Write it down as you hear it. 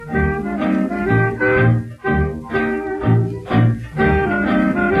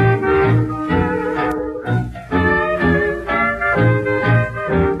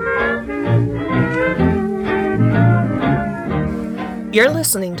You're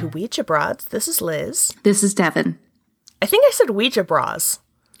listening to Ouija Broads. This is Liz. This is Devin. I think I said Ouija Bras.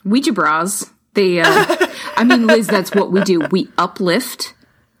 Ouija Bras. They, I mean, Liz, that's what we do. We uplift,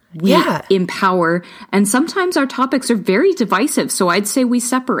 we empower, and sometimes our topics are very divisive, so I'd say we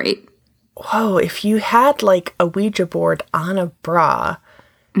separate. Whoa, if you had, like, a Ouija board on a bra,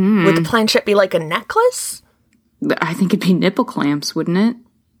 would the planchette be like a necklace? I think it'd be nipple clamps, wouldn't it?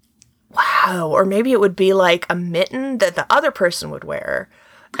 Wow, or maybe it would be like a mitten that the other person would wear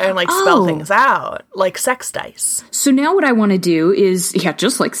and like spell things out, like sex dice. So now what I want to do is,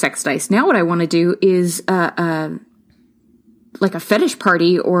 just like sex dice. Now what I want to do is like a fetish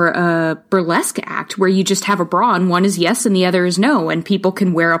party or a burlesque act where you just have a bra and one is yes and the other is no, and people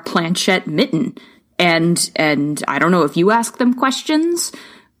can wear a planchette mitten. And I don't know if you ask them questions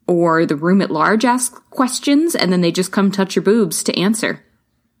or the room at large asks questions, and then they just come touch your boobs to answer.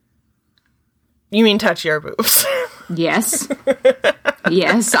 You mean touch your boobs? Yes.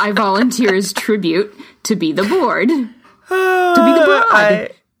 Yes, I volunteer as tribute to be the board. To be the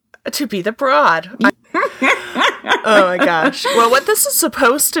broad. To be the broad. Oh my gosh. Well, what this is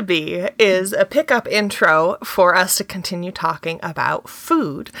supposed to be is a pickup intro for us to continue talking about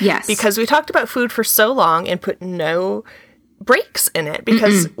food. Yes. Because we talked about food for so long and put no breaks in it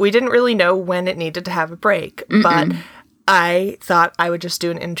because we didn't really know when it needed to have a break. But I thought I would just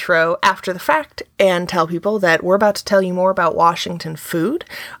do an intro after the fact and tell people that we're about to tell you more about Washington food,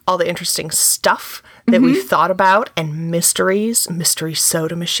 all the interesting stuff that we've thought about, and mystery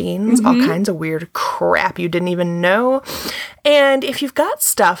soda machines, all kinds of weird crap you didn't even know. And if you've got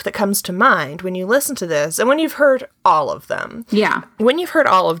stuff that comes to mind when you listen to this, and when you've heard all of them, when you've heard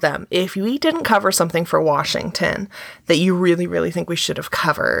all of them, if we didn't cover something for Washington that you really, really think we should have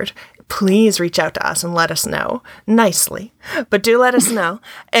covered, please reach out to us and let us know nicely. But do let us know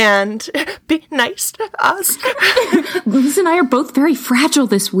and be nice to us. Liz and I are both very fragile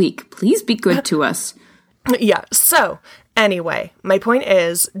this week. Please be good to us. Yeah, so anyway, my point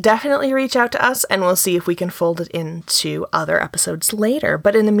is definitely reach out to us and we'll see if we can fold it into other episodes later.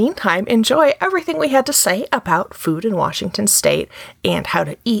 But in the meantime, enjoy everything we had to say about food in Washington State and how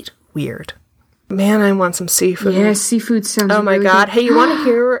to eat weird. Man, I want some seafood. Yeah, seafood sounds Oh my really god. good. Hey, you want to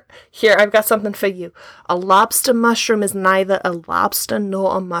hear? Here, I've got something for you. A lobster mushroom is neither a lobster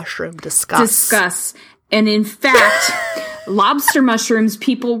nor a mushroom. Discuss. And in fact, lobster mushrooms,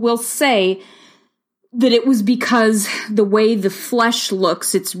 people will say that it was because the way the flesh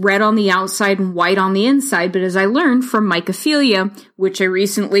looks, it's red on the outside and white on the inside. But as I learned from Mycophilia, which I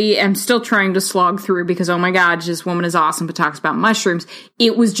recently am still trying to slog through because, oh my god, this woman is awesome but talks about mushrooms,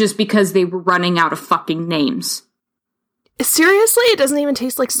 it was just because they were running out of fucking names. Seriously? It doesn't even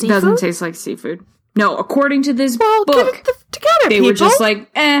taste like seafood? It doesn't taste like seafood. No, according to this book, get it together, they people. Were just like,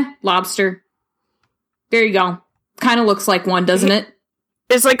 lobster. There you go. Kind of looks like one, doesn't it?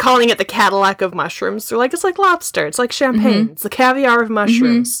 It's like calling it the Cadillac of mushrooms. They're like, it's like lobster. It's like champagne. It's the caviar of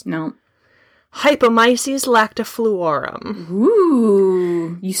mushrooms. No. Hypomyces lactifluorum.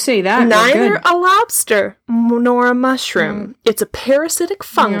 Ooh, you say that. Neither a lobster nor a mushroom. It's a parasitic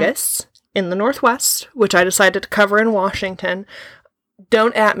fungus in the Northwest, which I decided to cover in Washington.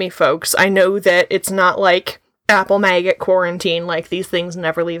 Don't at me, folks. I know that it's not like apple maggot quarantine, like these things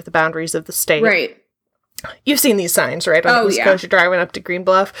never leave the boundaries of the state. Right. You've seen these signs, right? On the East Coast, you're driving up to Green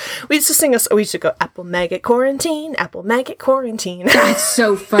Bluff. We used to go, apple maggot quarantine, apple maggot quarantine. That's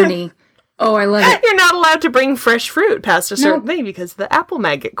so funny. Oh, I love it. You're not allowed to bring fresh fruit past a certain day because of the apple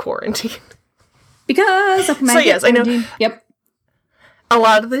maggot quarantine. Because apple maggot yes, quarantine. I know. Yep. A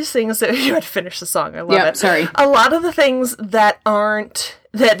lot of these things that you had to finish the song. I love it. Sorry. A lot of the things that aren't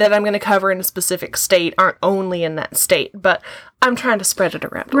that I'm going to cover in a specific state aren't only in that state, but I'm trying to spread it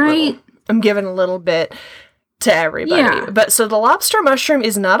around a little. I'm giving a little bit to everybody. Yeah. But so the lobster mushroom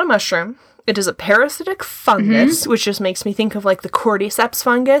is not a mushroom. It is a parasitic fungus, which just makes me think of like the cordyceps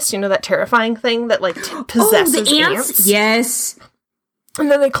fungus. You know, that terrifying thing that like possesses the ants? Yes.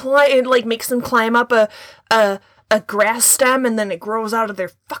 And then it like makes them climb up a grass stem, and then it grows out of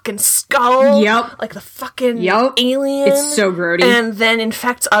their fucking skull. Yep. Like the fucking alien. It's so grody. And then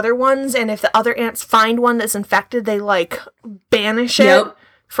infects other ones, and if the other ants find one that's infected, they like banish it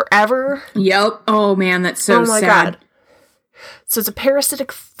forever. Yep. Oh man, that's so sad. Oh my god. So it's a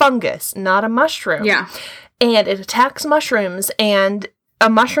parasitic fungus, not a mushroom. Yeah. And it attacks mushrooms, and a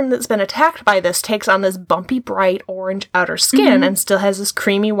mushroom that's been attacked by this takes on this bumpy, bright orange outer skin and still has this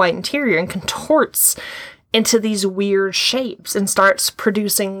creamy white interior and contorts into these weird shapes and starts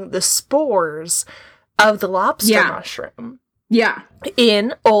producing the spores of the lobster mushroom. Yeah.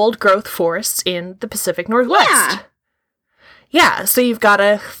 In old growth forests in the Pacific Northwest. Yeah, so you've got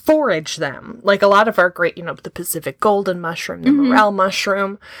to forage them. Like a lot of our great, the Pacific golden mushroom, the morel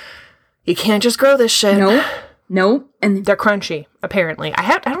mushroom. You can't just grow this shit. Nope. And they're crunchy, apparently.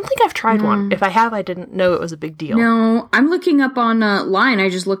 I don't think I've tried one. If I have, I didn't know it was a big deal. No, I'm looking up online. I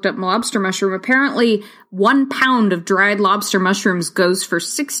just looked up lobster mushroom. Apparently, 1 pound of dried lobster mushrooms goes for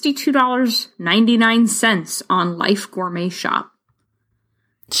 $62.99 on Life Gourmet Shop.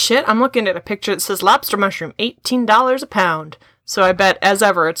 Shit, I'm looking at a picture that says lobster mushroom, $18 a pound. So I bet, as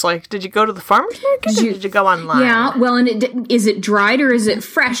ever, it's like, did you go to the farmer's market or did you go online? Yeah, well, and is it dried or is it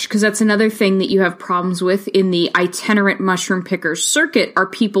fresh? Because that's another thing that you have problems with in the itinerant mushroom picker circuit, are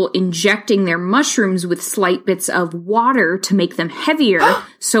people injecting their mushrooms with slight bits of water to make them heavier.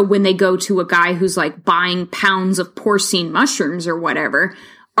 So when they go to a guy who's like buying pounds of porcine mushrooms or whatever,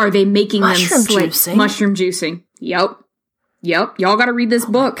 are they making mushroom them juicing? Mushroom juicing. Yep. Y'all got to read this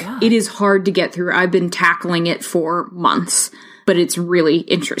book. It is hard to get through. I've been tackling it for months, but it's really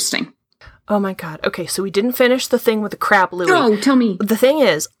interesting. Oh my god. Okay, so we didn't finish the thing with the crab Louie. Oh, tell me. The thing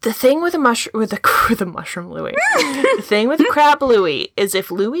with the mushroom Louie. The thing with the crab Louie is if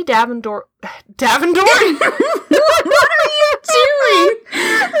Louis Davenport. What are you doing? What are you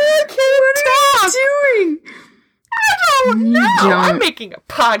doing? I don't know. I'm making a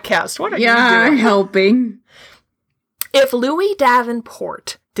podcast. What are you doing? Yeah, helping. If Louis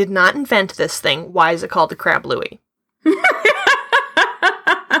Davenport did not invent this thing, why is it called the crab Louie?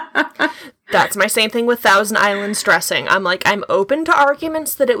 That's my same thing with Thousand Islands dressing. I'm open to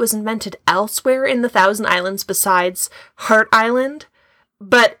arguments that it was invented elsewhere in the Thousand Islands besides Heart Island,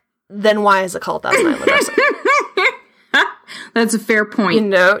 but then why is it called Thousand Island dressing? That's a fair point.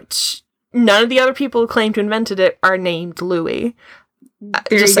 None of the other people who claim to have invented it are named Louis.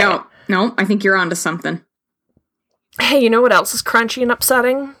 There you go. No, I think you're onto something. Hey, you know what else is crunchy and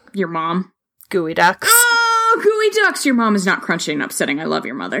upsetting? Your mom. Gooey ducks. Oh, gooey ducks. Your mom is not crunchy and upsetting. I love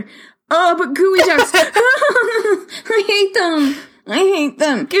your mother. Oh, but gooey ducks. I hate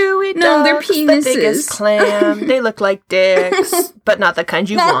them. Gooey ducks. No, they're penises. The biggest clam. They look like dicks, but not the kind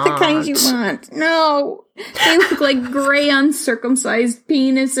you want. Not the kind you want. No. They look like gray, uncircumcised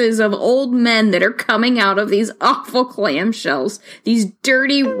penises of old men that are coming out of these awful clamshells. These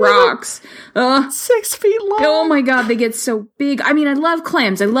dirty rocks. 6 feet long. Oh my god, they get so big. I mean, I love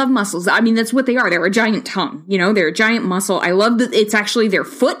clams. I love mussels. I mean, that's what they are. They're a giant tongue. They're a giant mussel. I love that it's actually their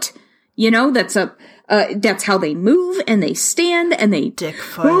foot. That's how they move and they stand and they...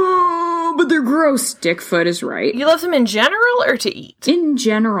 Dickfoot. Oh, but they're gross. Dickfoot is right. You love them in general or to eat? In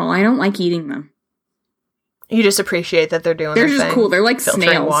general. I don't like eating them. You just appreciate that they're doing They're their just thing, cool. They're like filtering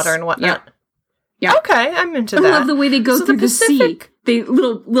snails. Water and whatnot. Yeah. Okay, I'm into that. I love the way they go through the sea. They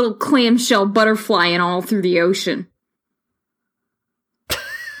little clamshell butterflying all through the ocean.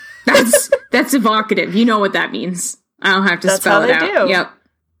 That's evocative. You know what that means. I don't have to spell it out. That's how they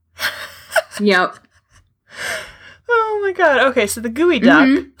do. Yep. Oh my god. Okay, so the gooey duck,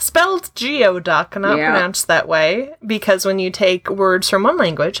 spelled geoduck, not pronounced that way, because when you take words from one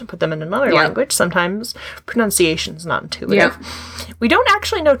language and put them in another language, sometimes pronunciation's not intuitive. Yep. We don't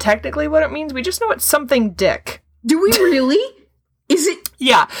actually know technically what it means, we just know it's something dick. Do we really? Is it?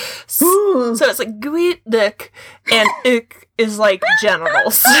 Yeah. So it's like gooey dick, and ick is like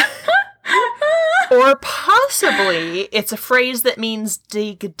genitals. Or possibly it's a phrase that means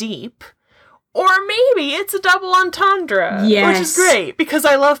dig deep. Or maybe it's a double entendre, which is great, because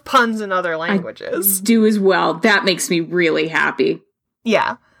I love puns in other languages. I do as well. That makes me really happy.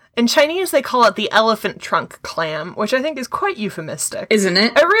 Yeah. In Chinese, they call it the elephant trunk clam, which I think is quite euphemistic. Isn't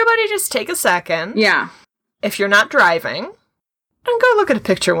it? Everybody just take a second. Yeah. If you're not driving, and go look at a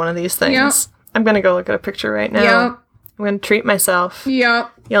picture of one of these things. Yep. I'm going to go look at a picture right now. Yep. I'm going to treat myself.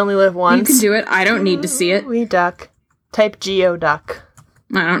 Yep. You only live once. You can do it. I don't need to see it. Gooey duck. Type geoduck.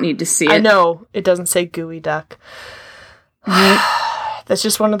 I don't need to see it. I know. It doesn't say gooey duck. Right. That's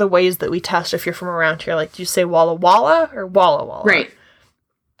just one of the ways that we test if you're from around here. Like, do you say Walla Walla or Walla Walla? Right.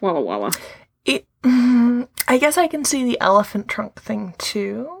 Walla Walla. I guess I can see the elephant trunk thing,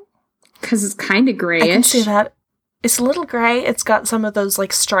 too. Because it's kind of grayish. I can see that. It's a little gray. It's got some of those,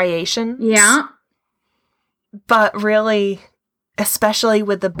 like, striations. Yeah. But really, especially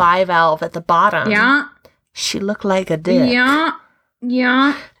with the bivalve at the bottom. Yeah. She looked like a dick. Yeah.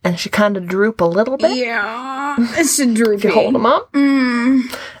 Yeah. And she kind of droop a little bit. Yeah. It's a droopy. If you hold them up.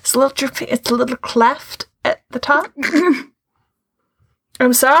 It's a little droopy. It's a little cleft at the top.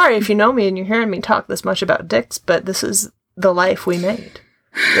 I'm sorry if you know me and you're hearing me talk this much about dicks, but this is the life we made.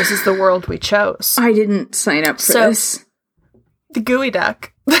 This is the world we chose. I didn't sign up for this. The gooey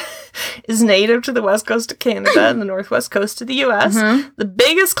duck. is native to the west coast of Canada and the northwest coast of the U.S. The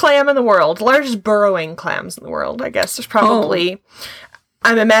biggest clam in the world, largest burrowing clams in the world, I guess. There's probably...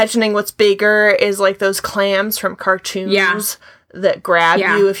 I'm imagining what's bigger is like those clams from cartoons that grab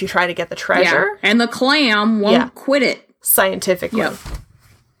you if you try to get the treasure. Yeah. And the clam won't quit it. Scientifically. Yep.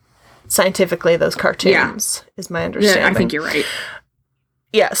 Scientifically, those cartoons is my understanding. Yeah, I think you're right.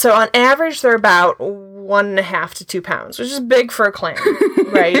 Yeah, so on average, they're about 1.5 to 2 pounds, which is big for a clam,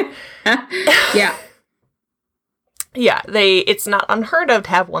 right? Yeah. Yeah, it's not unheard of to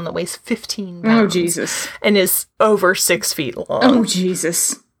have one that weighs 15 pounds. Oh, Jesus. And is over 6 feet long. Oh,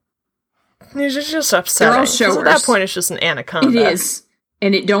 Jesus. It's just upsetting. They're all showers. At that point, it's just an anaconda. It is.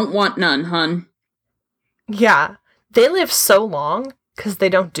 And it don't want none, hun. Yeah. They live so long because they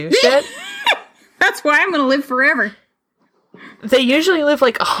don't do shit. That's why I'm going to live forever. They usually live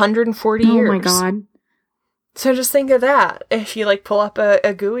like 140 years. Oh, my God. So just think of that. If you, like, pull up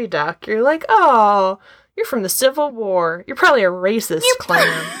a gooey duck, you're like, oh... You're from the Civil War. You're probably a racist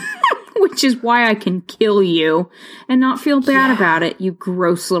clam. Which is why I can kill you and not feel bad about it, you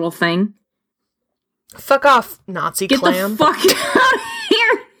gross little thing. Fuck off, Nazi clam. Get the fuck out of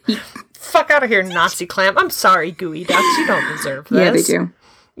here. Fuck out of here, Nazi clam. I'm sorry, gooey ducks. You don't deserve this. Yeah, they do.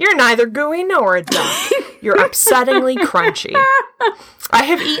 You're neither gooey nor a duck. You're upsettingly crunchy. I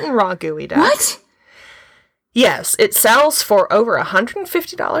have eaten raw gooey ducks. What? Yes, it sells for over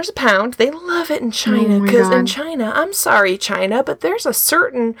 $150 a pound. They love it in China because in China, I'm sorry, China, but there's a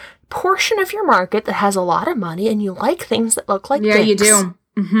certain portion of your market that has a lot of money and you like things that look like dicks. Yeah, you do.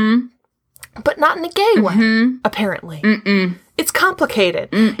 Mm-hmm. But not in a gay way, apparently. Mm-mm. It's complicated.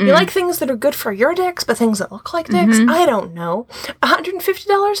 Mm-mm. You like things that are good for your dicks, but things that look like dicks? I don't know.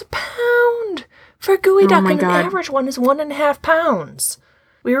 $150 a pound for a gooey duck, and an average one is 1.5 pounds.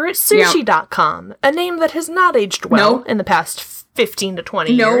 We were at sushi.com, a name that has not aged well in the past 15 to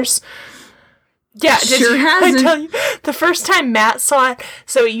 20 years. Yeah, sure hasn't. I tell you, the first time Matt saw it,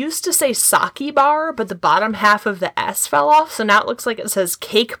 so it used to say sake bar, but the bottom half of the S fell off, so now it looks like it says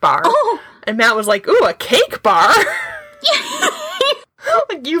cake bar. Oh. And Matt was like, ooh, a cake bar?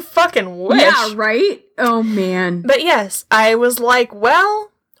 Like, you fucking wish. Yeah, right? Oh, man. But yes, I was like, well...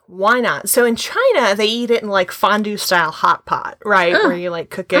 Why not? So in China, they eat it in like fondue-style hot pot, right? Where you like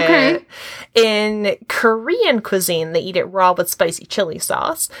cook it. Okay. In Korean cuisine, they eat it raw with spicy chili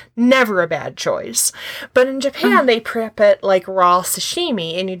sauce. Never a bad choice. But in Japan, they prep it like raw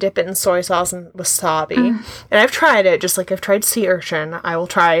sashimi, and you dip it in soy sauce and wasabi. And I've tried it, just like I've tried sea urchin. I will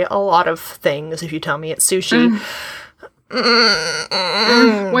try a lot of things if you tell me it's sushi.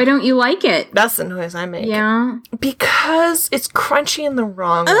 Why don't you like it? That's the noise I make. Yeah. Because it's crunchy in the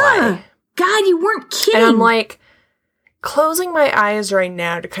wrong way. God, you weren't kidding. And I'm like closing my eyes right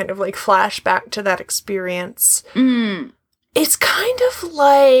now to kind of like flash back to that experience. It's kind of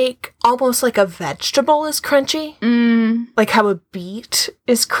like almost like a vegetable is crunchy. Like how a beet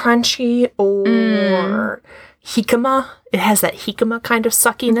is crunchy or jicama. It has that jicama kind of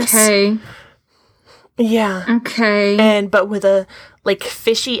suckiness. Okay. Yeah. Okay. But with a, like,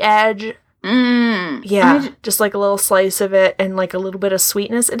 fishy edge. Yeah. Just, like, a little slice of it and, like, a little bit of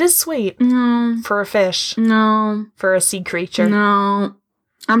sweetness. It is sweet. For a fish. No. For a sea creature. No.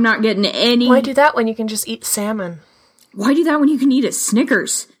 I'm not getting any... Why do that when you can just eat salmon? Why do that when you can eat a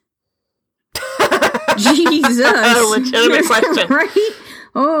Snickers? Jesus. A legitimate question. Right?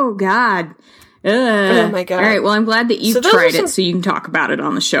 Oh, God. Oh my God. All right, well, I'm glad that you've tried it so you can talk about it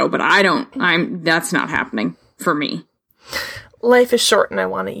on the show, but that's not happening for me. Life is short and I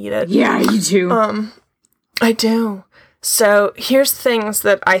want to eat it. Yeah, you do. I do. So here's things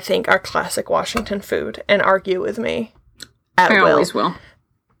that I think are classic Washington food, and argue with me at will. I always will.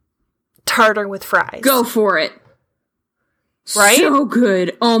 Tartar with fries. Go for it. Right? So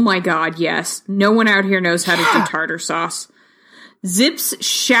good. Oh my God, yes. No one out here knows how to do tartar sauce. Zips,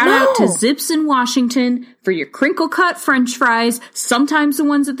 shout out to Zips in Washington for your crinkle cut French fries. Sometimes the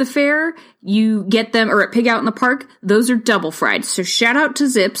ones at the fair, you get them, or at Pig Out in the Park, those are double fried. So shout out to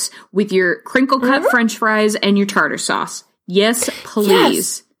Zips with your crinkle cut French fries and your tartar sauce. Yes, please.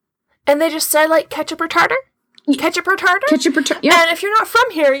 Yes. And they just say, like, ketchup or tartar? Ketchup or tartar? Ketchup or tartar, yeah. And if you're not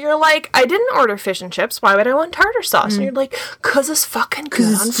from here, you're like, I didn't order fish and chips. Why would I want tartar sauce? And you're like, because it's fucking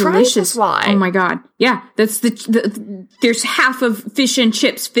good on fries is why. Oh my God. Yeah, that's there's half of fish and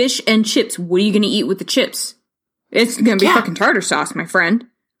chips. Fish and chips. What are you going to eat with the chips? It's going to be fucking tartar sauce, my friend.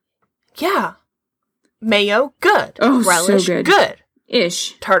 Yeah. Mayo, good. Oh, relish, so good. Good.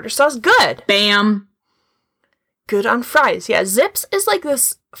 Ish. Tartar sauce, good. Bam. Good on fries. Yeah, Zips is like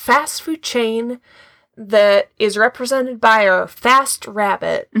this fast food chain that is represented by a fast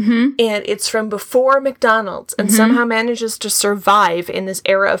rabbit, and it's from before McDonald's, and somehow manages to survive in this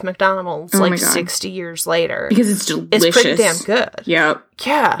era of McDonald's, 60 years later. Because it's delicious. It's pretty damn good. Yep.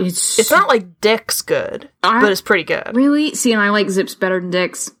 Yeah. It's not like Dick's good, but it's pretty good. Really? See, and I like Zips better than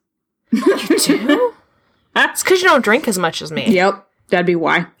Dick's. You do? It's because you don't drink as much as me. Yep. That'd be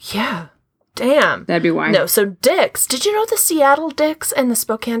why. Yeah. Damn. That'd be why. No, so Dick's. Did you know the Seattle Dick's and the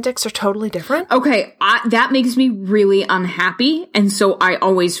Spokane Dick's are totally different? Okay, that makes me really unhappy, and so I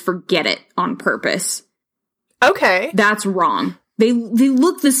always forget it on purpose. Okay. That's wrong. They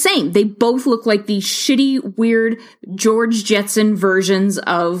look the same. They both look like these shitty, weird George Jetson versions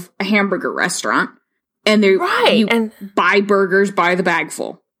of a hamburger restaurant. And they're and buy burgers by the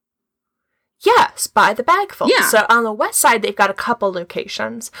bagful. Yes, by the bagful. Yeah. So on the west side, they've got a couple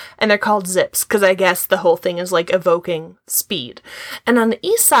locations, and they're called Zips, because I guess the whole thing is like evoking speed. And on the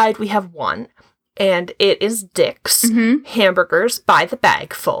east side, we have one, and it is Dick's Hamburgers by the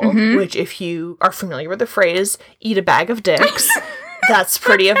Bagful, which, if you are familiar with the phrase, eat a bag of dicks, that's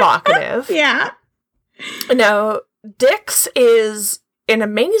pretty evocative. Yeah. Now, Dick's is an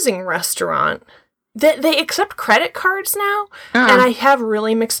amazing restaurant. They accept credit cards now, and I have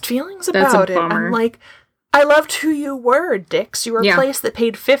really mixed feelings about it. I'm like, I loved who you were, Dick's. You were a place that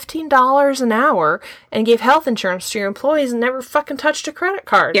paid $15 an hour and gave health insurance to your employees and never fucking touched a credit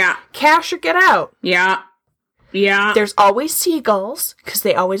card. Yeah. Cash or get out. Yeah. Yeah. There's always seagulls, because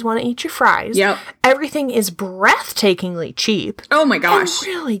they always want to eat your fries. Yep. Everything is breathtakingly cheap. Oh my gosh. And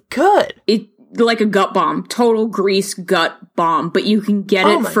really good. Like a gut bomb, total grease gut bomb, but you can get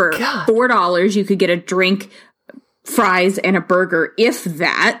it for $4. You could get a drink, fries, and a burger, if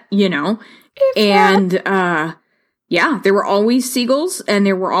that, you know. There were always seagulls, and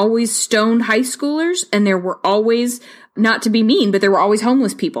there were always stoned high schoolers, and there were always, not to be mean, but there were always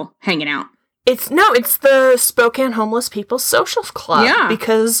homeless people hanging out. It's the Spokane Homeless People's Social Club. Yeah.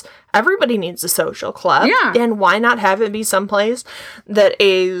 Because everybody needs a social club. Yeah. And why not have it be someplace that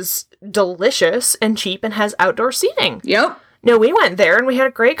is delicious and cheap and has outdoor seating? Yep. No, we went there and we had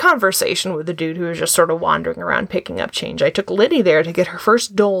a great conversation with the dude who was just sort of wandering around picking up change. I took Liddy there to get her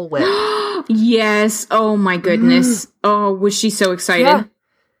first Dole Whip. Yes. Oh my goodness. Oh, was she so excited? Yeah.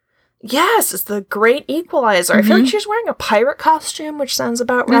 Yes, it's the great equalizer. I feel like she was wearing a pirate costume, which sounds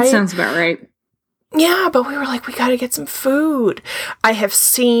about right. That sounds about right. Yeah, but we were like, we gotta get some food. I have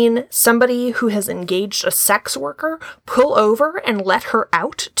seen somebody who has engaged a sex worker pull over and let her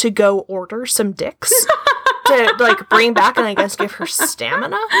out to go order some dicks to, like, bring back and I guess give her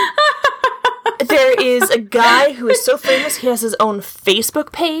stamina. There is a guy who is so famous, he has his own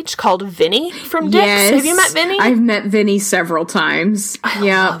Facebook page called Vinny from Dick's. Yes. Have you met Vinny? I've met Vinny several times. I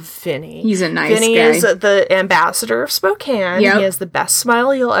love Vinny. He's a nice Vinny guy. Vinny is the ambassador of Spokane. Yep. He has the best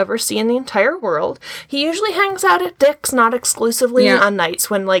smile you'll ever see in the entire world. He usually hangs out at Dick's, not exclusively on nights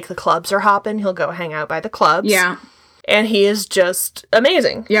when, like, the clubs are hopping. He'll go hang out by the clubs. Yeah. And he is just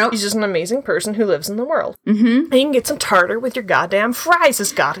amazing. Yep. He's just an amazing person who lives in the world. Mm-hmm. And you can get some tartar with your goddamn fries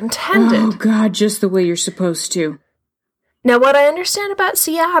as God intended. Oh, God, just the way you're supposed to. Now, what I understand about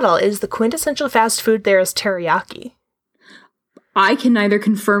Seattle is the quintessential fast food there is teriyaki. I can neither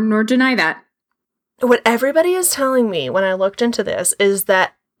confirm nor deny that. What everybody is telling me when I looked into this is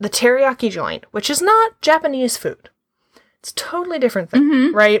that the teriyaki joint, which is not Japanese food, it's a totally different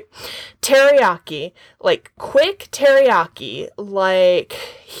thing, right? Teriyaki, like quick teriyaki, like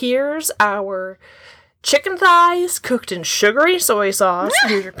here's our chicken thighs cooked in sugary soy sauce,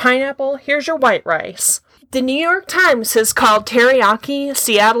 here's your pineapple, here's your white rice. The New York Times has called teriyaki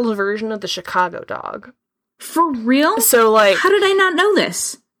Seattle's version of the Chicago dog. For real? So, like, how did I not know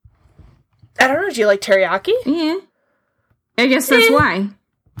this? I don't know, do you like teriyaki? Yeah. I guess that's why.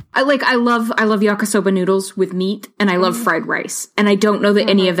 I love yakisoba noodles with meat, and I love fried rice. And I don't know that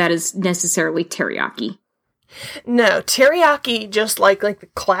any of that is necessarily teriyaki. No, teriyaki, just like the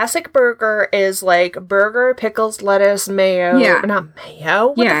classic burger, is like burger, pickles, lettuce, mayo. Yeah. Not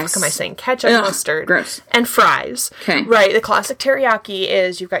mayo. What the fuck am I saying? Ketchup, mustard. Gross. And fries. Okay. Right, the classic teriyaki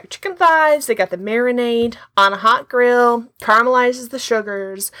is you've got your chicken thighs, they got the marinade on a hot grill, caramelizes the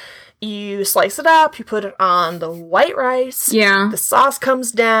sugars. You slice it up, you put it on the white rice. Yeah. The sauce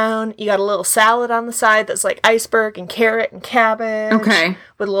comes down. You got a little salad on the side that's like iceberg and carrot and cabbage. Okay.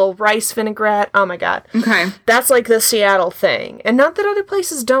 With a little rice vinaigrette. Oh my God. Okay. That's like the Seattle thing. And not that other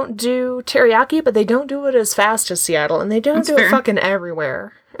places don't do teriyaki, but they don't do it as fast as Seattle. And they don't do it fucking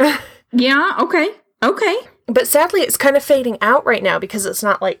everywhere. Yeah, okay. Okay. But sadly, it's kind of fading out right now because it's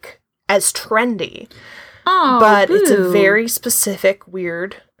not like as trendy. Oh, but boo. It's a very specific,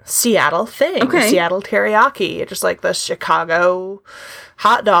 weird Seattle thing. Okay. Seattle teriyaki, just like the Chicago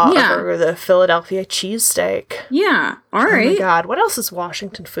hot dog or the Philadelphia cheesesteak. Yeah. All Oh my right. God, what else is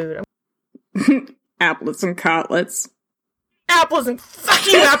Washington food? Apples and cutlets. Apples and fuck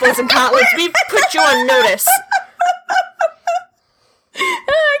you, apples and cutlets. We've put you on notice.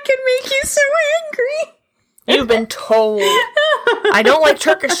 I can make you so angry. You've been told. I don't like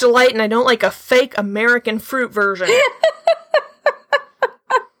Turkish Delight, and I don't like a fake American fruit version.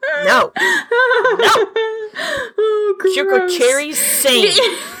 No. Oh, gross. Choco cherries, same.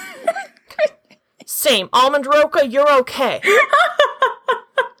 Same. Almond roca, you're okay.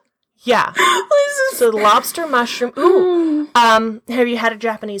 Yeah. So the lobster mushroom. Ooh. Have you had a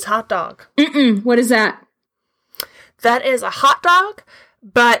Japanese hot dog? What is that? That is a hot dog,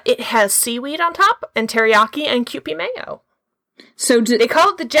 but it has seaweed on top and teriyaki and Kewpie mayo. So They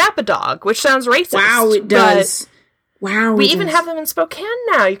call it the Japadog, which sounds racist. wow, it does. Wow, We it even does. have them in Spokane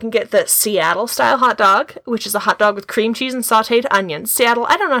now. You can get the Seattle-style hot dog, which is a hot dog with cream cheese and sautéed onions. Seattle,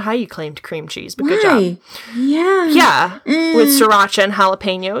 I don't know how you claimed cream cheese, but good job. Yeah. Yeah, with sriracha and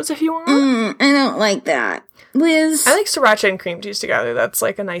jalapenos if you want. I don't like that. Liz. I like sriracha and cream cheese together. That's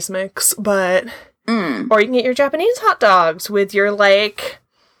like a nice mix, but... Or you can get your Japanese hot dogs with your, like,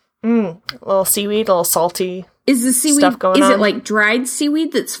 little seaweed, a little salty Is the seaweed, stuff going is on. it like dried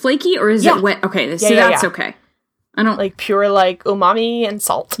seaweed that's flaky, or is Yeah. it wet? Okay, so yeah, that's yeah. okay. I don't, Like, pure, like, umami and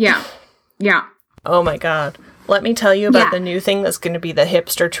salt. yeah. Oh my god. Let me tell you about Yeah. the new thing that's going to be the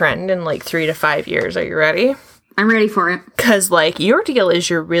hipster trend in, like, 3 to 5 years. Are you ready? I'm ready for it. Because, like, your deal is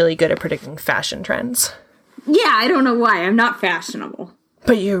you're really good at predicting fashion trends. Yeah, I don't know why. I'm not fashionable.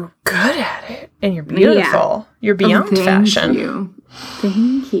 But you're good at it. And you're beautiful. You're beyond fashion.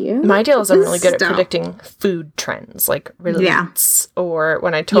 Thank you. My deal is I'm really good at Stop. predicting food trends, like release. Yeah. Or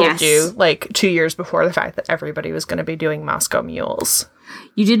when I told Yes. you, like, 2 years before the fact that everybody was going to be doing Moscow mules.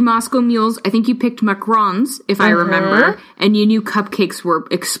 You did Moscow mules. I think you picked macarons, if I remember. And you knew cupcakes were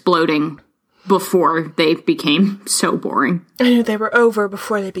exploding before they became so boring. I knew they were over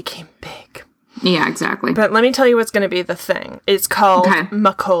before they became big. Yeah, exactly. But let me tell you what's going to be the thing. It's called Okay.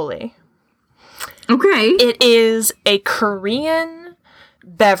 makgeolli. Okay. It is a Korean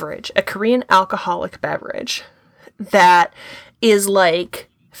beverage, a Korean alcoholic beverage that is like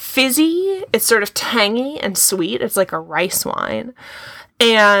fizzy. It's sort of tangy and sweet. It's like a rice wine.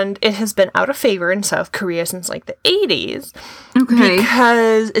 And it has been out of favor in South Korea since like the 80s Okay.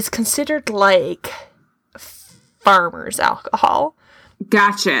 because it's considered like farmer's alcohol.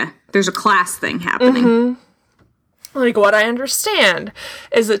 Gotcha. There's a class thing happening. Like, what I understand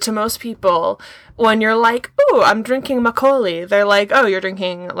is that to most people, when you're like, ooh, I'm drinking makgeolli, they're like, oh, you're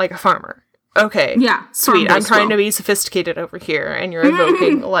drinking like a farmer. Okay. Yeah, Sweet. farm I'm trying to baseball. be sophisticated over here, and you're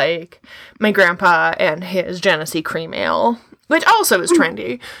evoking, like, my grandpa and his Genesee cream ale, which also is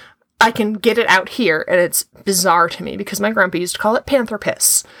trendy. I can get it out here, and it's bizarre to me because my grandpa used to call it panther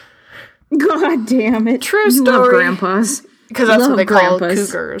piss. God damn it. True You love story. grandpas. Because that's what Love they call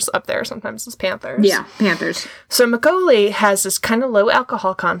grandpas. cougars up there sometimes, as panthers. Yeah, Panthers. So makgeolli has this kind of low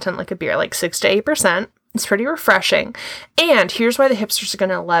alcohol content like a beer, like 6 to 8%. It's pretty refreshing. And here's why the hipsters are going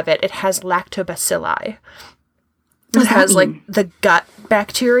to love it. It has lactobacilli. It has, like, the gut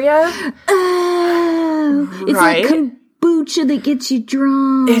bacteria. Oh, it's Right. like kombucha that gets you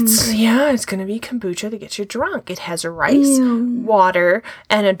drunk. It's going to be kombucha that gets you drunk. It has rice, water,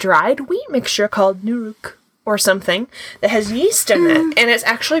 and a dried wheat mixture called nuruk or something that has yeast in it. And it's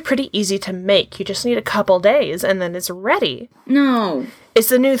actually pretty easy to make. You just need a couple days and then it's ready. No. It's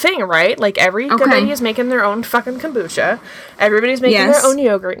the new thing, right? Like, every good Okay. lady is making their own fucking kombucha. Everybody's making Yes. their own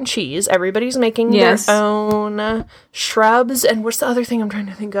yogurt and cheese. Everybody's making Yes. their own shrubs. And what's the other thing I'm trying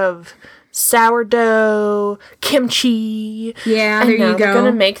to think of? Sourdough, kimchi. Yeah, and there now you they're go.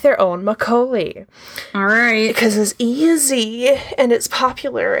 gonna make their own makgeolli. All right. Because it's easy, and it's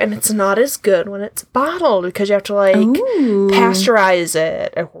popular, and it's not as good when it's bottled, because you have to, like, Ooh. pasteurize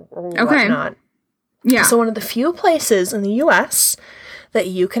it or Okay. whatnot. Yeah. So one of the few places in the U.S. that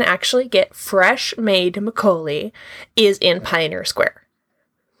you can actually get fresh made makgeolli is in Pioneer Square.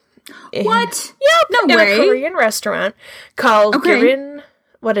 What? Yep, No in way. a Korean restaurant called Okay. Girin.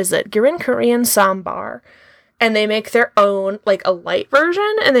 What is it? Girin Korean Sambar, and they make their own, like, a light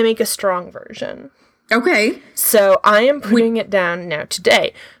version, and they make a strong version. Okay. So I am putting it down now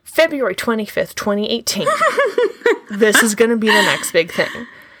today, February 25th, 2018. This is going to be the next big thing.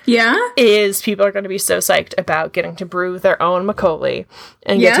 Yeah? Is people are going to be so psyched about getting to brew their own makgeolli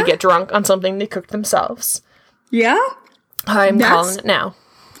and get Yeah? to get drunk on something they cooked themselves. Yeah? I'm That's- calling it now.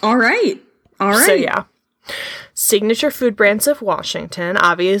 All right. All right. So yeah. Signature food brands of Washington,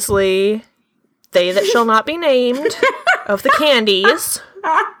 obviously they that shall not be named of the candies.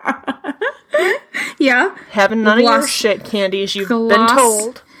 Yeah. Having none of your shit candies, you've been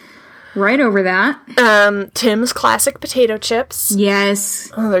told. Right over that. Tim's classic potato chips. Yes.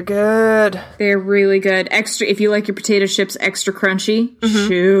 Oh, they're good. They're really good. Extra, if you like your potato chips extra crunchy,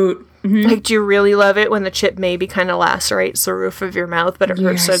 shoot. Mm-hmm. Like, do you really love it when the chip maybe kind of lacerates the roof of your mouth, but it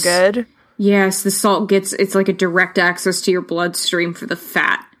hurts so good? Yes, the salt it's like a direct access to your bloodstream for the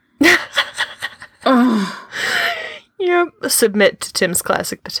fat. Oh. Yep. Submit to Tim's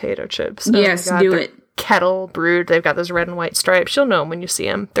classic potato chips. Oh yes, do it. Kettle brewed. They've got those red and white stripes. You'll know them when you see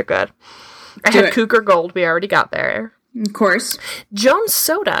them. They're good. I had Cougar Gold. We already got there. Of course. Jones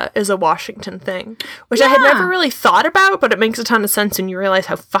Soda is a Washington thing, which I had never really thought about, but it makes a ton of sense when you realize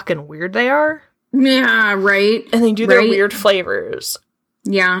how fucking weird they are. Yeah, right. And they do their weird flavors.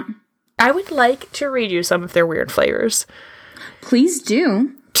 Yeah. I would like to read you some of their weird flavors. Please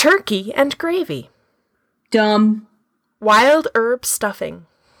do. Turkey and gravy. Dumb. Wild herb stuffing.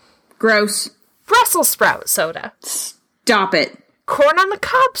 Gross. Brussels sprout soda. Stop it. Corn on the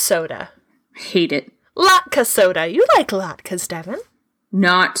cob soda. Hate it. Latka soda. You like latkes, Devin?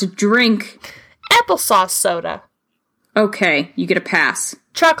 Not to drink. Applesauce soda. Okay, you get a pass.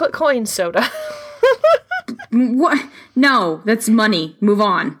 Chocolate coin soda. What? No, that's money. Move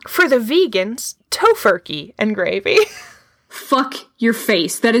on. For the vegans, tofurkey and gravy. Fuck your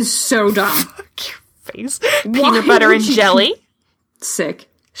face. That is so dumb. Fuck your face. Peanut butter and jelly. Sick.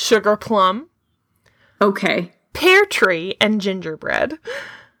 Sugar plum. Okay. Pear tree and gingerbread.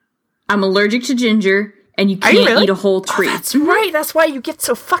 I'm allergic to ginger, and you can't eat a whole tree. Oh, that's right. That's why you get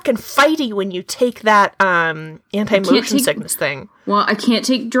so fucking fighty when you take that anti-motion sickness thing. Well, I can't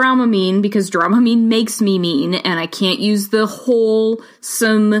take Dramamine because Dramamine makes me mean, and I can't use the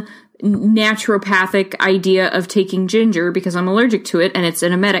wholesome naturopathic idea of taking ginger because I'm allergic to it, and it's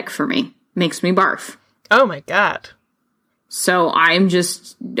an emetic for me. Makes me barf. Oh my god. So I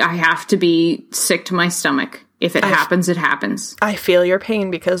have to be sick to my stomach. If it happens, it happens. I feel your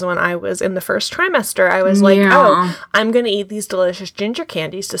pain because when I was in the first trimester, I was like, oh, I'm going to eat these delicious ginger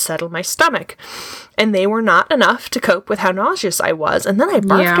candies to settle my stomach. And they were not enough to cope with how nauseous I was. And then I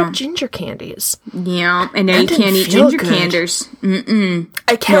barfed up ginger candies. Yeah, and now you can't eat ginger candies.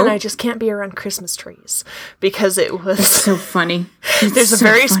 I can, I just can't be around Christmas trees. Because it was... It's so funny. There's a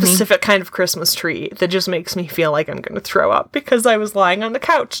very specific kind of Christmas tree that just makes me feel like I'm going to throw up. Because I was lying on the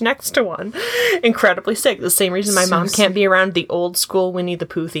couch next to one. Incredibly sick. The same reason my mom can't be around the old school Winnie the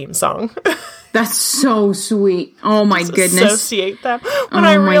Pooh theme song. That's so sweet. Oh my goodness. Associate them. When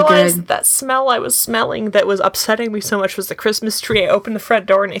I realized that smell I was smelling that was upsetting me so much was the Christmas tree, I opened the front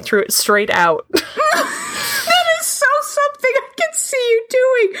door and I threw it straight out. That is so something I can see you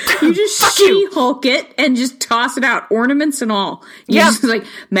doing. You just She-Hulk it and just toss it out, ornaments and all. You just like,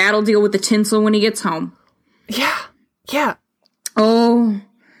 Matt will deal with the tinsel when he gets home. Yeah. Yeah. Oh.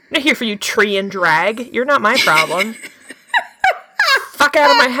 I'm not here for you, tree and drag. You're not my problem. Fuck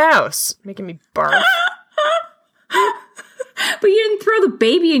out of my house. Making me barf. But you didn't throw the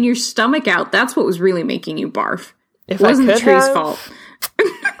baby in your stomach out. That's what was really making you barf. It wasn't the tree's fault.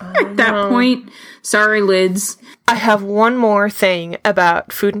 At that point, sorry, Lids. I have one more thing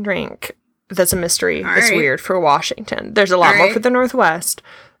about food and drink that's a mystery. That's weird for Washington. There's a lot more for the Northwest.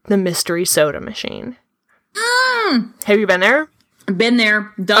 The mystery soda machine. Have you been there? Been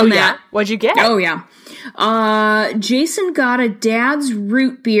there, done that. Yeah? What'd you get? Oh, yeah. Jason got a dad's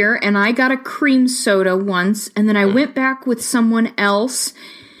root beer, and I got a cream soda once, and then I went back with someone else,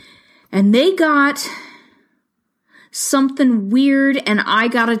 and they got something weird, and I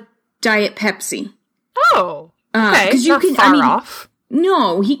got a Diet Pepsi. Oh, okay. Because you can, far off.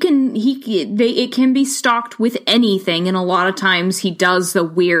 No, it can be stocked with anything, and a lot of times he does the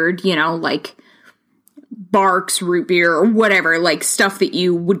weird, like Barks root beer or whatever, like stuff that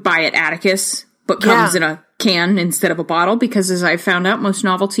you would buy at Atticus, but comes in a can instead of a bottle, because as I found out, most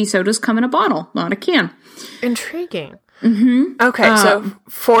novelty sodas come in a bottle, not a can. Intriguing. Mm-hmm. Okay, so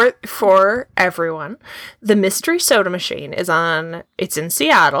for everyone, the Mystery Soda Machine it's in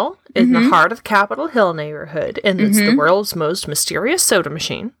Seattle, in the heart of the Capitol Hill neighborhood, and it's the world's most mysterious soda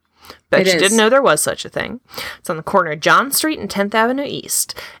machine. Bet you didn't know there was such a thing. It's on the corner of John Street and 10th Avenue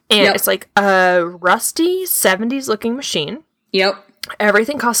East. And it's like a rusty 70s looking machine. Yep.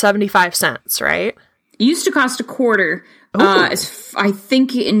 Everything costs 75 cents, right? It used to cost $0.25.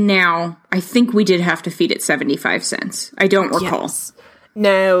 I think we did have to feed it 75 cents. I don't recall. Yes.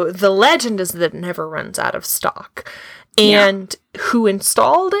 No, the legend is that it never runs out of stock. And who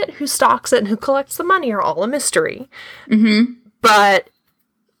installed it, who stocks it, and who collects the money are all a mystery. Mm-hmm. But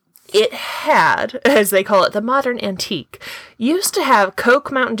it had, as they call it, the modern antique, used to have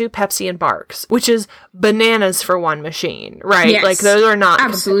Coke, Mountain Dew, Pepsi, and Barks, which is bananas for one machine, right? Yes, like, those are not...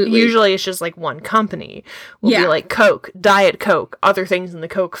 absolutely. Usually it's just, like, one company. Will be, like, Coke, Diet Coke, other things in the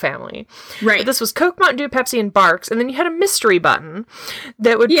Coke family. Right. But this was Coke, Mountain Dew, Pepsi, and Barks, and then you had a mystery button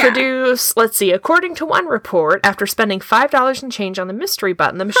that would produce, let's see, according to one report, after spending $5 and change on the mystery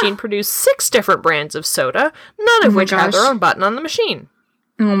button, the machine produced 6 different brands of soda, none of which had their own button on the machine.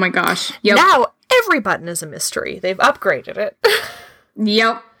 Oh my gosh. Yep. Now, every button is a mystery. They've upgraded it.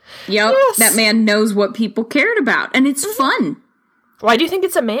 Yep. Yes. That man knows what people cared about, and it's fun. Why do you think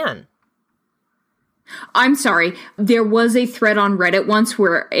it's a man? I'm sorry. There was a thread on Reddit once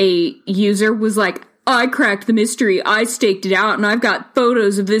where a user was like, I cracked the mystery, I staked it out, and I've got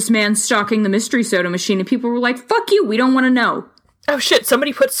photos of this man stalking the mystery soda machine, and people were like, fuck you, we don't want to know. Oh shit,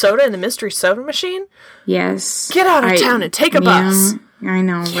 somebody put soda in the mystery soda machine? Yes. Get out of town and take a bus. I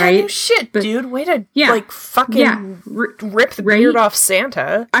know, right? No shit, dude. Way to, fucking rip the right? beard off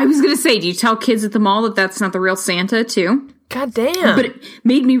Santa. I was gonna say, do you tell kids at the mall that that's not the real Santa, too? God damn. But it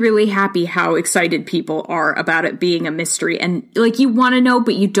made me really happy how excited people are about it being a mystery. And, like, you want to know,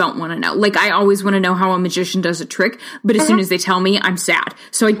 but you don't want to know. Like, I always want to know how a magician does a trick, but as soon as they tell me, I'm sad.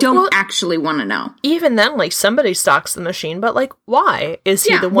 So I don't actually want to know. Even then, like, somebody stocks the machine, but, like, why? Is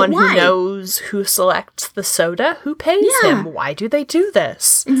he the one who knows who selects the soda? Who pays him? Why do they do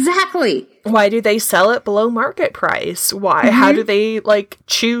this? Exactly. Why do they sell it below market price? Why? How do they, like,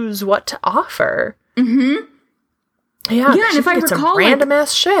 choose what to offer? Mm-hmm. Yeah, and if I recall, some random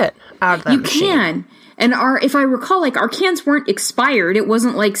ass shit out of that machine. You can. And if I recall, like, our cans weren't expired. It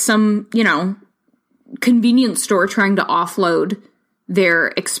wasn't like some, convenience store trying to offload their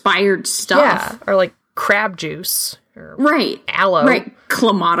expired stuff. Yeah, or like crab juice. Or aloe. Right.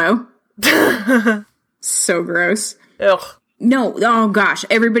 Clamato. So gross. Ugh. No, oh gosh,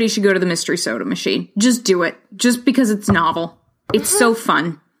 everybody should go to the mystery soda machine. Just do it. Just because it's novel. It's so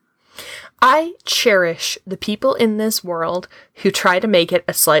fun. I cherish the people in this world who try to make it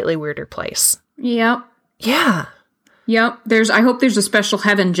a slightly weirder place. Yep. Yeah. Yep. I hope there's a special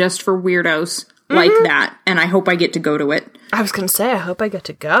heaven just for weirdos like that, and I hope I get to go to it. I was going to say, I hope I get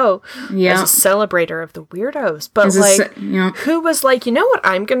to go as a celebrator of the weirdos. But, who was like, you know what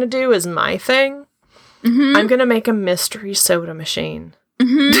I'm going to do is my thing? Mm-hmm. I'm going to make a mystery soda machine.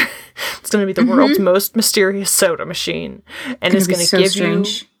 Mm-hmm. It's going to be the world's most mysterious soda machine. And it's going to give you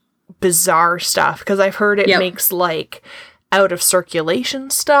bizarre stuff, because I've heard it makes like out of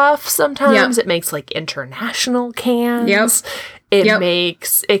circulation stuff sometimes. It makes like international cans.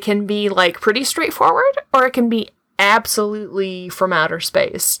 It can be like pretty straightforward, or it can be absolutely from outer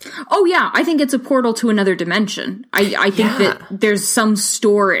space. Oh yeah, I think it's a portal to another dimension. I think that there's some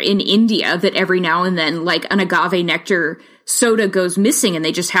store in India that every now and then, like, an agave nectar soda goes missing and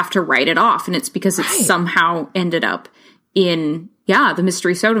they just have to write it off, and it's because it somehow ended up in the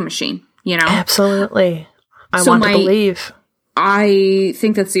mystery soda machine, Absolutely. I want to believe. I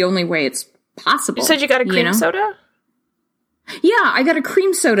think that's the only way it's possible. You said you got a cream soda? Yeah, I got a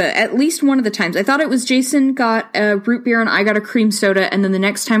cream soda at least one of the times. I thought it was Jason got a root beer and I got a cream soda, and then the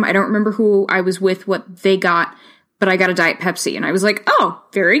next time, I don't remember who I was with, what they got, but I got a Diet Pepsi, and I was like, oh,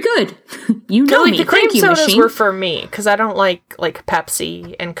 very good. You know me. The cream sodas were for me, because I don't like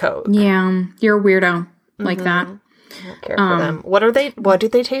Pepsi and Coke. Yeah, you're a weirdo like that. I don't care for them. What do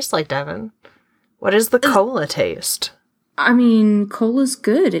they taste like, Devin? What does the cola taste? I mean, cola's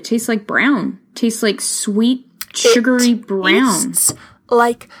good. It tastes like brown. It tastes like sweet, sugary brown. Tastes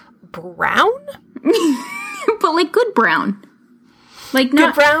like brown? But like good brown. Like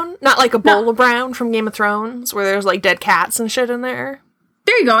good brown? Not like a bowl of brown from Game of Thrones, where there's like dead cats and shit in there?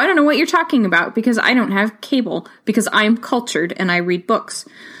 There you go. I don't know what you're talking about, because I don't have cable, because I'm cultured and I read books.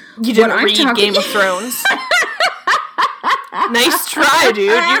 You didn't read Game of Thrones? Nice try, dude.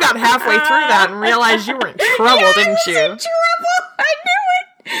 You got halfway through that and realized you were in trouble, didn't you? I was in trouble. I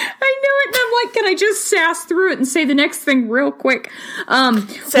knew it. And I'm like, can I just sass through it and say the next thing real quick?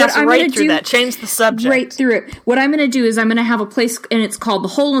 Sass right through that. Change the subject. Right through it. What I'm going to do is I'm going to have a place, and it's called the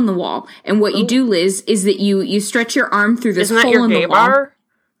Hole in the Wall. And what you do, Liz, is that you stretch your arm through this hole in the wall. Isn't that your gay bar?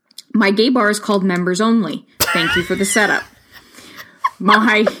 My gay bar is called Members Only. Thank you for the setup.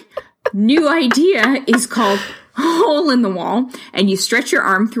 My new idea is called Hole in the Wall, and you stretch your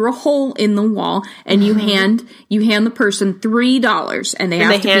arm through a hole in the wall, and you hand the person $3, and they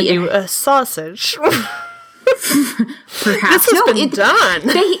hand you a sausage. Perhaps this has been done.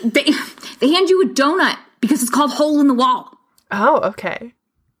 They hand you a donut, because it's called Hole in the Wall. Oh, okay.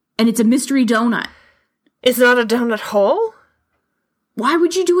 And it's a mystery donut. It's not a donut hole? Why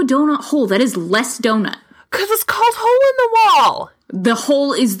would you do a donut hole? That is less donut. Because it's called Hole in the Wall. The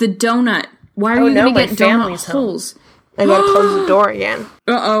hole is the donut. Why are Oh, you no, going to my get donut family's home. holes? I gotta close the door again.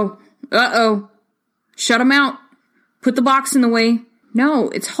 Uh-oh. Shut them out. Put the box in the way. No,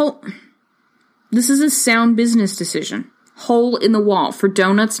 it's hole. This is a sound business decision. Hole in the wall for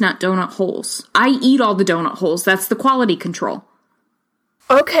donuts, not donut holes. I eat all the donut holes. That's the quality control.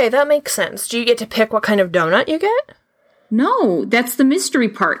 Okay, that makes sense. Do you get to pick what kind of donut you get? No, that's the mystery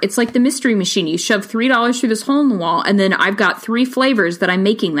part. It's like the mystery machine. You shove $3 through this hole in the wall, and then I've got 3 flavors that I'm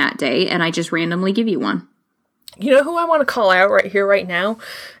making that day, and I just randomly give you one. You know who I want to call out right here, right now?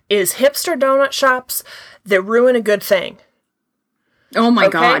 Is hipster donut shops that ruin a good thing. Oh my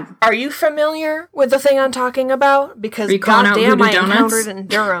Okay? God. Are you familiar with the thing I'm talking about? Because Are you calling out goddamn, Voodoo I Donuts? encountered it in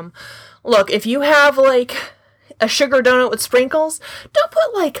Durham. Look, if you have, like, a sugar donut with sprinkles, don't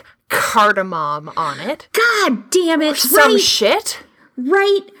put, like, cardamom on it. God damn it. Some Right. shit.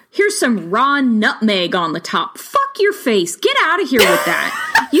 Right? Here's some raw nutmeg on the top. Fuck your face. Get out of here with that.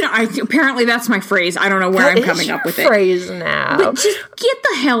 Apparently that's my phrase. I don't know where I'm coming up with it. Phrase now. But just get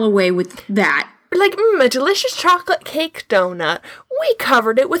the hell away with that. Like, a delicious chocolate cake donut. We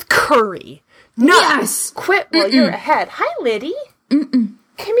covered it with curry. No. Yes. Quit while you're ahead. Hi, Liddy. Come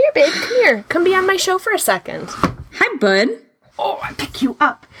here, babe. Come here. Come be on my show for a second. Hi, bud. Oh, I pick you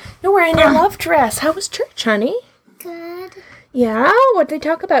up. You're wearing your love dress. How was church, honey? Good. Yeah? What'd they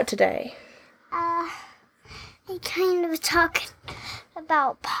talk about today? They kind of talked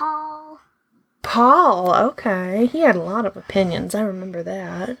about Paul. Paul. Okay. He had a lot of opinions. I remember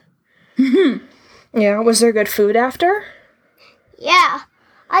that. Yeah. Was there good food after? Yeah,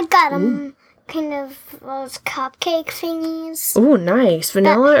 I got him kind of those cupcake thingies. Ooh, nice.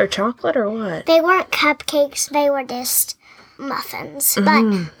 Vanilla or chocolate or what? They weren't cupcakes; they were just muffins.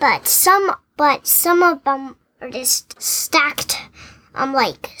 But some of them are just stacked,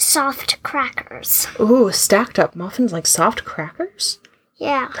 like soft crackers. Ooh, stacked up muffins like soft crackers?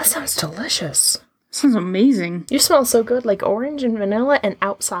 Yeah. That sounds delicious. Sounds amazing. You smell so good, like orange and vanilla and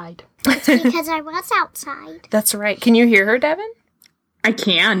outside. Because I was outside. That's right. Can you hear her, Devin? I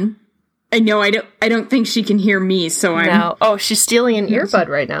can. I know. I don't think she can hear me, so I'm... No. Oh, she's stealing an earbud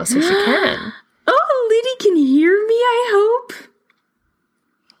right now, so she can. Oh, Liddy can hear me, I hope.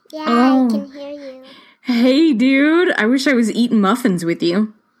 Yeah, Oh. I can hear you. Hey, dude. I wish I was eating muffins with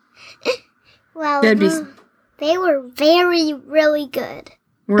you. Well, That'd be... they were really good.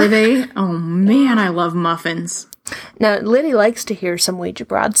 Were they? Oh, man, I love muffins. Now, Liddy likes to hear some Ouija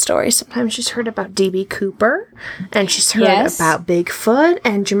Broad stories. Sometimes she's heard about D.B. Cooper, and she's heard Yes. about Bigfoot,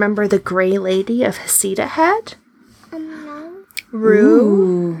 and do you remember the Gray Lady of Heceta Head? No.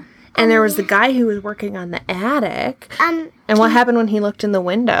 Rue. And there was the guy who was working on the attic. And what happened when he looked in the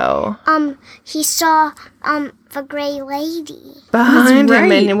window? He saw, the Gray Lady. Behind him,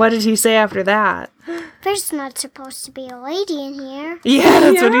 right. and what did he say after that? There's not supposed to be a lady in here. Yeah,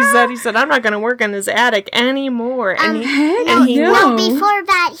 that's what he said. He said, I'm not going to work in this attic anymore. And he no. No, before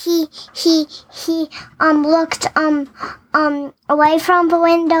that, he looked, away from the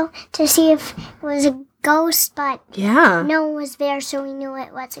window to see if it was a ghost, but yeah. no one was there, so we knew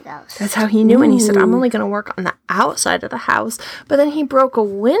it was a ghost. That's how he knew, and he said, I'm only going to work on the outside of the house. But then he broke a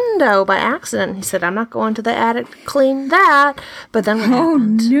window by accident, and he said, I'm not going to the attic to clean that. But then what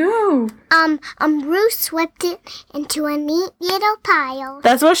happened? no. Ruth swept it into a neat little pile.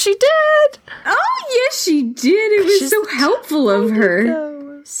 That's what she did. Oh, yes, she did. It was She's so helpful of her.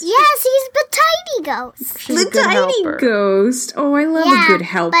 Ghost. Yes, he's the tiny ghost. She's a The good tiny helper. ghost. Oh, I love a good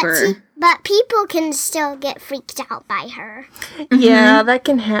helper. But people can still get freaked out by her. Yeah, that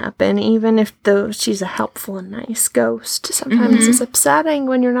can happen, even if though she's a helpful and nice ghost. Sometimes it's upsetting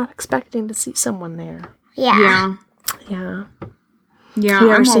when you're not expecting to see someone there. Yeah. Yeah. Yeah, You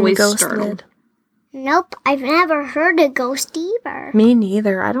ever I'm seen a always ghost, startled. Lid? Nope, I've never heard a ghost either. Me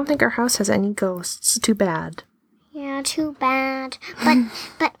neither. I don't think our house has any ghosts. Too bad. Yeah, too bad.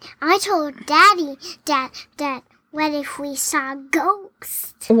 But I told Daddy that what if we saw a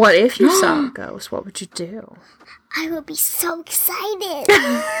ghost? What if you saw a ghost? What would you do? I would be so excited.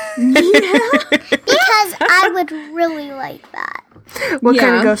 Because I would really like that. What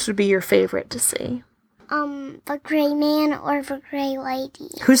kind of Yeah. ghost would be your favorite to see? The gray man or the gray lady.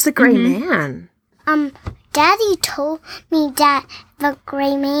 Who's the gray man? Daddy told me that the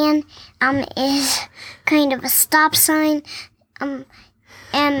gray man is kind of a stop sign. And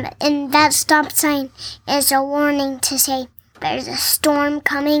that stop sign is a warning to say there's a storm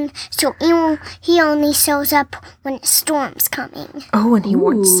coming. So he only shows up when a storm's coming. Oh, and he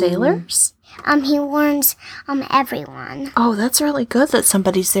warns sailors? He warns everyone. Oh, that's really good that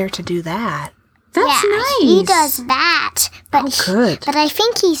somebody's there to do that. That's nice. He does that. But good. But I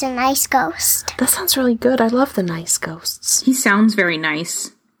think he's a nice ghost. That sounds really good. I love the nice ghosts. He sounds very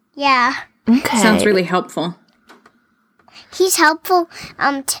nice. Yeah. Okay. Sounds really helpful. He's helpful.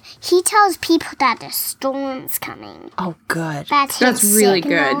 He tells people that the storm's coming. Oh, good. That's really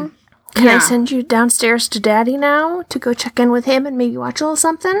signal. good. Can I send you downstairs to Daddy now to go check in with him and maybe watch a little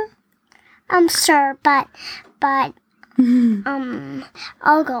something? Sir, but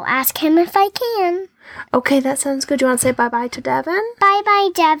I'll go ask him if I can. Okay, that sounds good. You want to say bye-bye to Devin? Bye,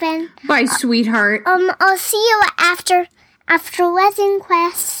 Devin. Bye, sweetheart. I'll see you after Wedding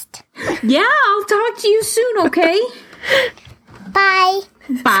Quest. Yeah, I'll talk to you soon, okay? Bye.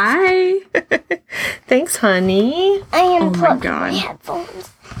 Bye. Thanks, honey. I am Oh my plugging God. my headphones.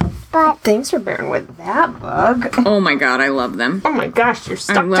 But Thanks for bearing with that bug. Oh my god, I love them. Oh my gosh, you're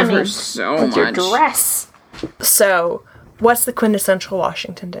stuck I love to me her so with your much. dress. So, what's the quintessential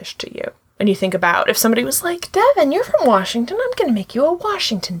Washington dish to you? And you think about if somebody was like, Devin, you're from Washington, I'm going to make you a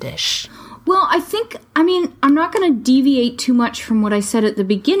Washington dish. Well, I'm not going to deviate too much from what I said at the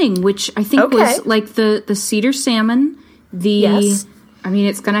beginning, which I think Okay. was like the cedar salmon. Yes.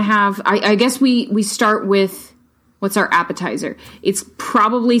 It's going to have, I guess we start with, what's our appetizer? It's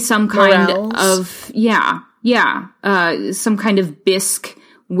probably some kind Morels. of, some kind of bisque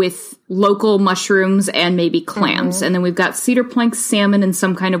with local mushrooms and maybe clams. Mm-hmm. And then we've got cedar plank salmon and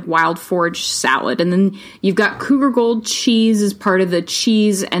some kind of wild forage salad. And then you've got Cougar Gold cheese as part of the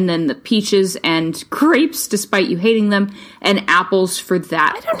cheese, and then the peaches and grapes, despite you hating them, and apples for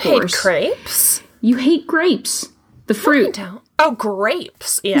that I don't course. hate crepes. You hate grapes. The fruit. I don't. Oh,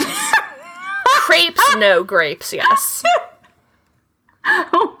 grapes, yes. Crepes, no. Grapes, yes.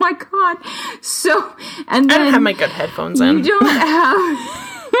 Oh my god. So, and I then don't have my good headphones in. you don't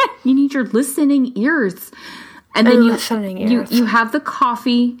have, you need your listening ears. And then Listening ears. you have the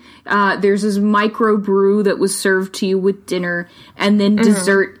coffee. There's this micro brew that was served to you with dinner. And then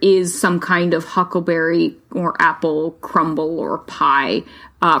dessert is some kind of huckleberry or apple crumble or pie.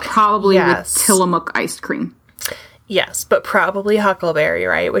 Probably Yes. with Tillamook ice cream. Yes, but probably huckleberry,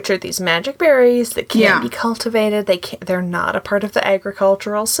 right? Which are these magic berries that can't be cultivated. They're not a part of the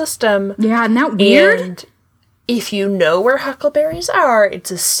agricultural system. Yeah, isn't that weird? And if you know where huckleberries are,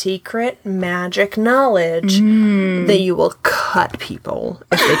 it's a secret magic knowledge that you will cut people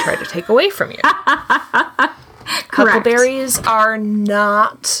if they try to take away from you. Huckleberries are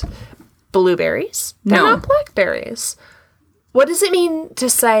not blueberries. They're No. not blackberries. What does it mean to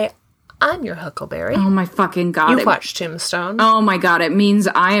say, I'm your huckleberry? Oh my fucking god. You've watched Tombstone. Oh my god, it means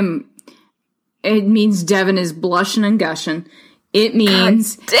Devin is blushing and gushing. It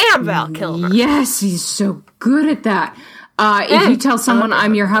means Damn Val Kilmer. yes, he's so good at that. If you tell someone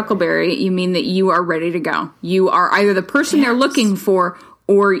I'm your huckleberry, you mean that you are ready to go. You are either the person they're looking for,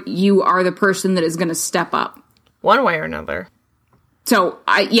 or you are the person that is going to step up. One way or another. So,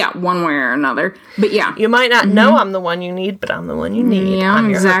 one way or another. But yeah. You might not know I'm the one you need, but I'm the one you need. Yeah, I'm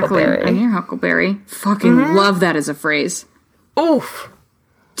your exactly. huckleberry. I'm your huckleberry. Fucking love that as a phrase. Oof.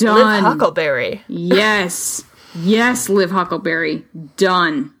 Done. Live Huckleberry. Yes. Yes, Liv Huckleberry.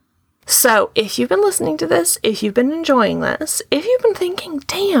 Done. So, if you've been listening to this, if you've been enjoying this, if you've been thinking,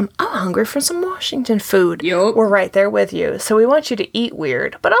 damn, I'm hungry for some Washington food, Yup. we're right there with you. So we want you to eat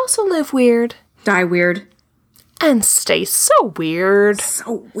weird, but also live weird. Die weird. And stay so weird.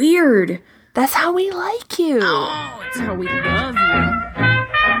 So weird. That's how we like you. Oh, it's how we love you.